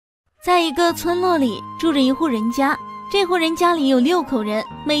在一个村落里住着一户人家，这户人家里有6口人，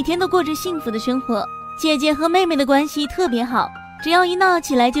每天都过着幸福的生活。姐姐和妹妹的关系特别好，只要一闹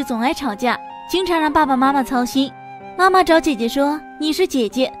起来就总爱吵架，经常让爸爸妈妈操心。妈妈找姐姐说，你是姐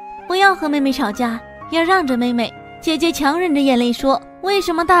姐，不要和妹妹吵架，要让着妹妹。姐姐强忍着眼泪说，为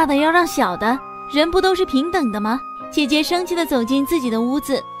什么大的要让小的？人不都是平等的吗？姐姐生气地走进自己的屋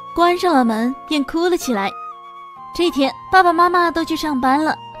子，关上了门便哭了起来。这天爸爸妈妈都去上班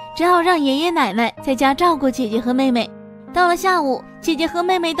了，只好让爷爷奶奶在家照顾姐姐和妹妹。到了下午，姐姐和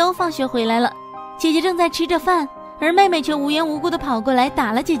妹妹都放学回来了，姐姐正在吃着饭，而妹妹却无缘无故地跑过来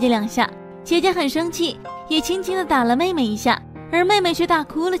打了姐姐2下。姐姐很生气，也轻轻地打了妹妹1下，而妹妹却大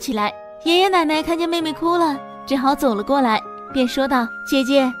哭了起来。爷爷奶奶看见妹妹哭了，只好走了过来，便说道，姐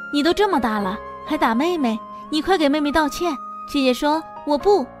姐，你都这么大了还打妹妹，你快给妹妹道歉。姐姐说，我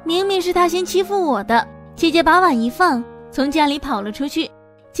不，明明是她先欺负我的。姐姐把碗一放，从家里跑了出去。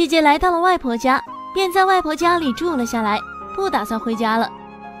姐姐来到了外婆家，便在外婆家里住了下来，不打算回家了。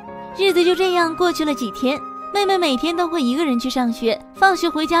日子就这样过去了几天，妹妹每天都会一个人去上学，放学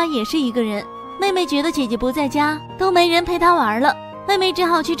回家也是一个人。妹妹觉得姐姐不在家，都没人陪她玩了，妹妹只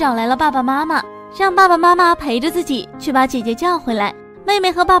好去找来了爸爸妈妈，让爸爸妈妈陪着自己去把姐姐叫回来。妹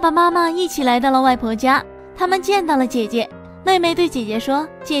妹和爸爸妈妈一起来到了外婆家，他们见到了姐姐。妹妹对姐姐说，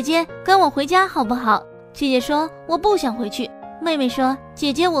姐姐，跟我回家好不好？姐姐说，我不想回去。妹妹说，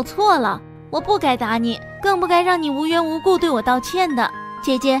姐姐，我错了，我不该打你，更不该让你无缘无故对我道歉的。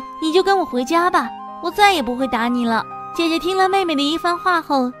姐姐，你就跟我回家吧，我再也不会打你了。姐姐听了妹妹的一番话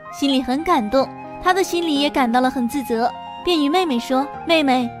后，心里很感动，她的心里也感到了很自责，便与妹妹说，妹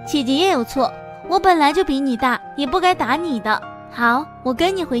妹，姐姐也有错，我本来就比你大，也不该打你的。好，我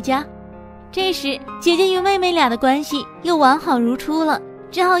跟你回家。这时姐姐与妹妹俩的关系又完好如初了，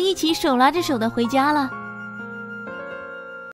只好一起手拉着手的回家了。